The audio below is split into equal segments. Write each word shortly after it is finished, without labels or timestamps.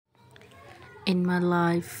in my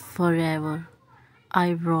life forever.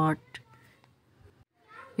 I wrote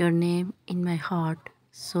your name in my heart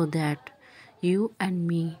so that you and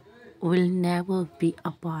me will never be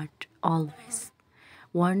apart always.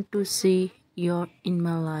 Want to see you in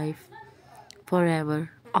my life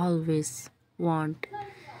forever, always. Want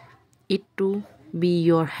it to be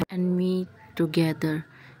your and me together.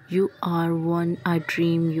 You are one I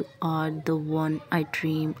dream, you are the one I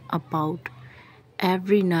dream about.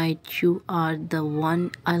 Every night you are the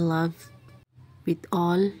one I love with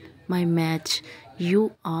all my match.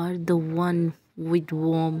 You are the one with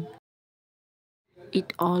warm.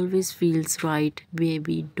 It always feels right,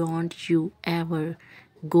 baby. Don't you ever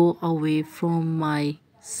go away from my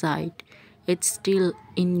side. It's still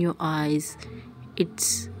in your eyes.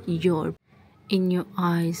 It's your in your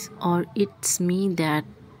eyes, or it's me that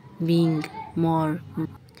being more.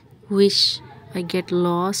 Wish I get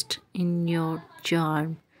lost in your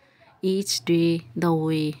charm. Each day, the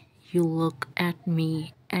way you look at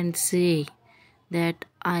me and say that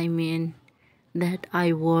I mean that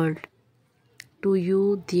I world to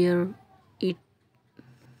you, there it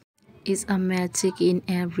is a magic in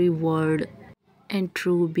every word. And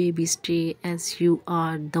true, baby, stay as you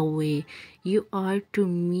are, the way you are to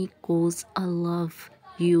me, cause I love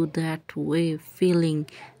you that way, feeling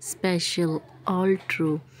special, all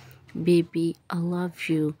true. Baby, I love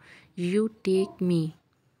you. You take me,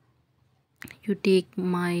 you take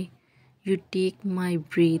my, you take my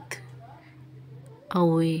breath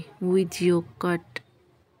away with your cut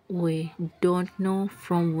way. Don't know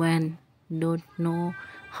from when, don't know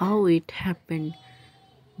how it happened,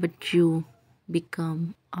 but you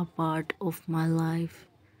become a part of my life.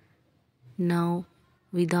 Now,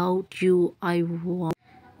 without you, I won't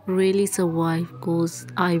really survive, cause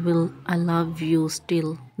I love you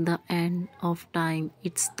still. The end of time,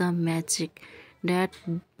 it's the magic that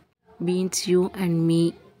binds you and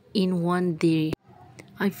me in one day.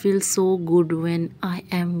 I feel so good when I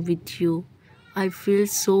am with you. I feel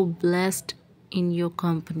so blessed in your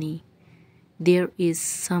company. There is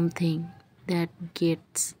something that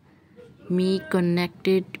gets me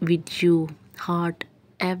connected with you heart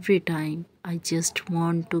every time. I just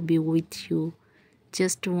want to be with you.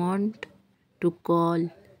 Just want to call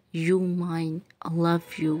you mine. I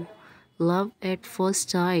love you. Love at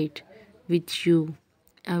first sight with you.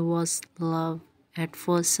 I was love at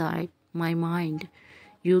first sight. My mind.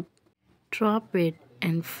 You trap it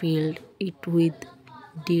and filled it with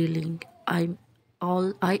dealing. I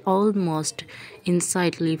almost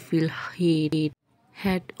instantly feel hate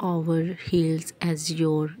head over heels as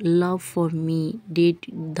your love for me did.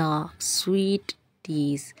 The sweet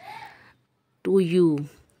tease to you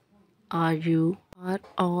are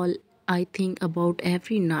all I think about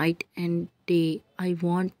every night and day. I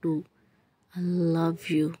want to love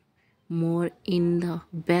you more in the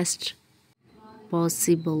best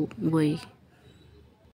possible way.